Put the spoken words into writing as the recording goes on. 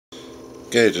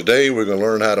Okay, today we're going to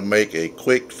learn how to make a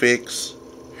quick fix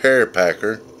hair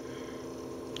packer.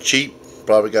 Cheap,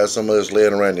 probably got some of this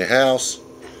laying around your house.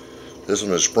 This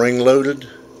one is spring loaded,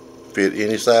 fit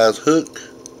any size hook,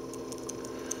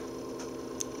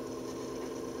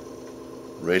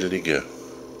 ready to go.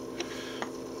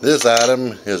 This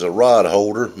item is a rod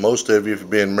holder. Most of you, if you've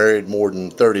been married more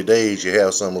than 30 days, you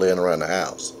have some laying around the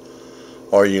house.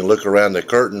 Or you can look around the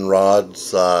curtain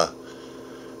rods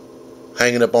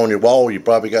hanging up on your wall. You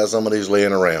probably got some of these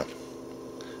laying around.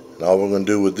 And all we're going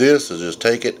to do with this is just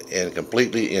take it and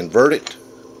completely invert it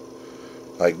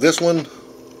like this one.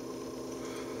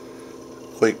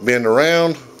 Quick bend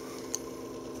around,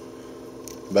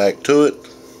 back to it.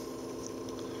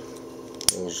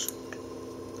 Was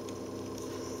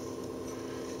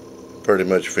pretty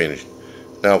much finished.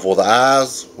 Now for the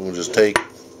eyes, we'll just take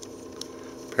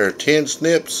a pair of tin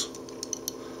snips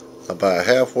about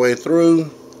halfway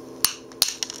through,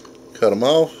 cut them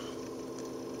off.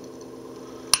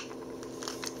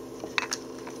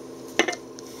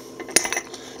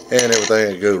 And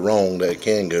everything that goes wrong, that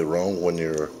can go wrong when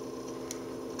you're...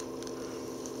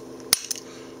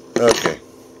 Okay.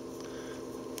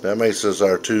 That makes us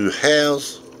our two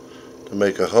halves to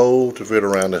make a hole to fit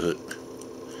around the hook.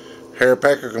 Hair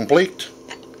packer complete.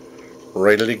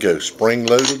 Ready to go. Spring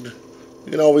loaded.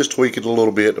 You can always tweak it a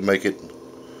little bit to make it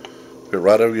fit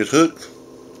right over your hook.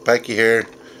 Pack your hair.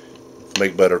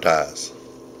 Make better ties.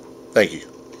 Thank you.